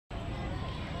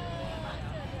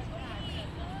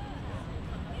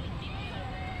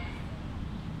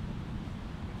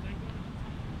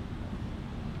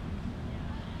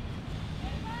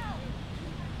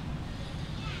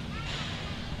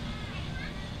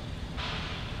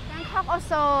Bangkok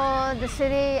also the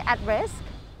city at risk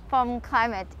from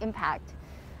climate impact.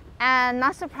 And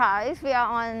not surprised, we are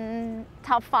on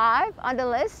top 5 on the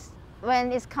list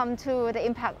when it's come to the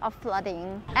impact of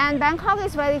flooding. And Bangkok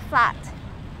is very flat.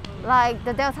 Like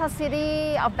the Delta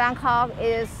city of Bangkok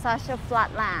is such a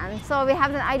flat land. So we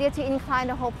have an idea to incline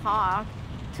the whole park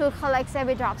to collect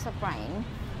every drops of rain.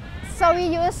 So we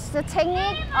use the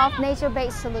technique of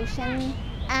nature-based solution.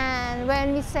 And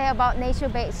when we say about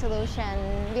nature-based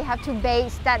solution, we have to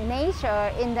base that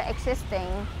nature in the existing.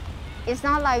 It's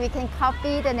not like we can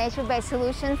copy the nature-based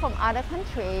solution from other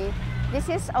countries. This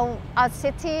is a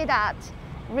city that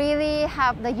really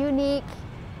have the unique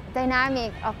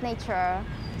dynamic of nature.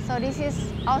 So this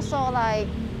is also like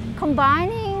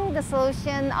combining the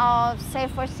solution of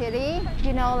safer city,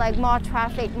 like more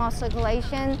traffic, more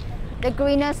circulation, the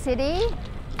greener city,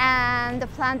 and the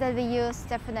plant that we use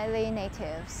definitely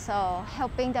native, so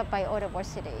helping the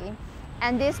biodiversity.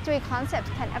 And these 3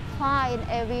 concepts can apply in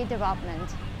every development,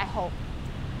 I hope.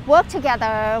 Work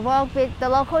together, work with the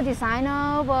local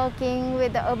designer, working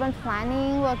with the urban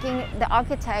planning, working with the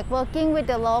architect, working with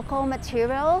the local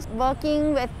materials,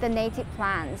 working with the native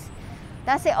plants.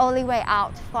 That's the only way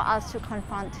out for us to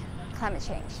confront climate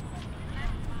change.